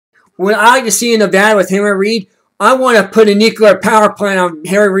what I like to see in Nevada with Henry Reid, I want to put a nuclear power plant on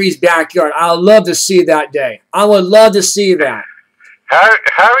Henry Reid's backyard. I would love to see that day. I would love to see that. Harry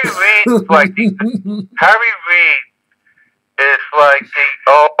Reid, Harry Reid is like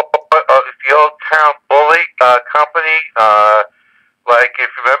the old town bully company. Like if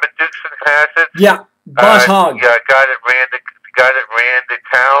you remember Dukes and Hazzard. Yeah, Boss Hogg. Yeah, guy that ran the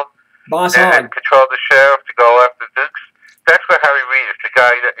town. Boss Hogg. And controlled the sheriff to go after Dukes. That's what Harry Reid is. The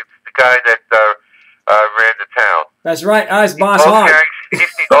guy that ran the town. That's right. That's Boss Hogg. He's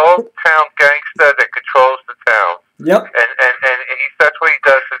the old town gangster that controls the town. Yep. And that's what he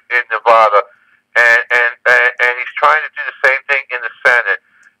does in Nevada. And he's trying to do the same thing in the Senate.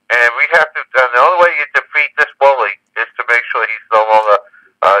 And we have to. The only way you defeat this bully is to make sure he's no longer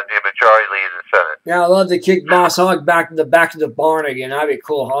the majority leader in the Senate. Yeah, I'd love to kick Boss Hogg back to the barn again. That'd be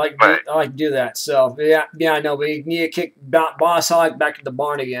cool. I like to do that. So yeah, I know. We need to kick Boss Hogg back to the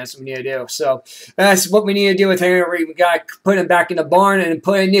barn again. That's what we need to do. So that's what we need to do with Henry Reid. We got to put him back in the barn and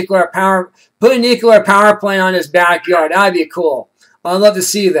put a nuclear power plant on his backyard. That'd be cool. I'd love to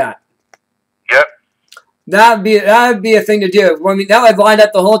see that. Yep. That'd be a thing to do. I mean, that would light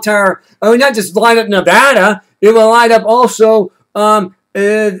up the whole entire. I mean, not just light up Nevada. It would light up also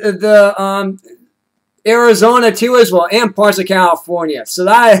Arizona too as well, and parts of California. So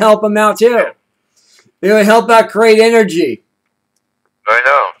that'd help them out too. It would help out create energy. I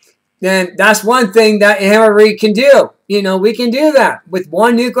know. And that's one thing that Henry Reid can do. You know, we can do that with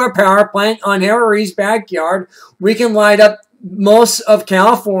one nuclear power plant on Henry Reid's backyard. We can light up most of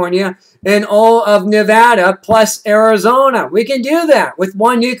California and all of Nevada plus Arizona. We can do that with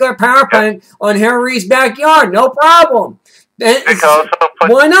one nuclear power plant on Henry Reid's backyard. No problem.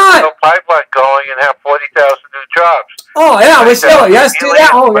 Why not? A pipeline going and have 40,000 new jobs. Oh yeah, let's do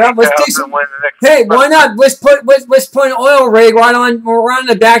that. Oh yeah, let's do some. Hey, why not? Let's put an oil rig right on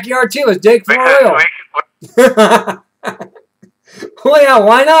the backyard too. Let's dig for oil. Well, yeah,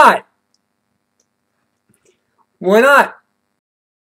 why not? Why not?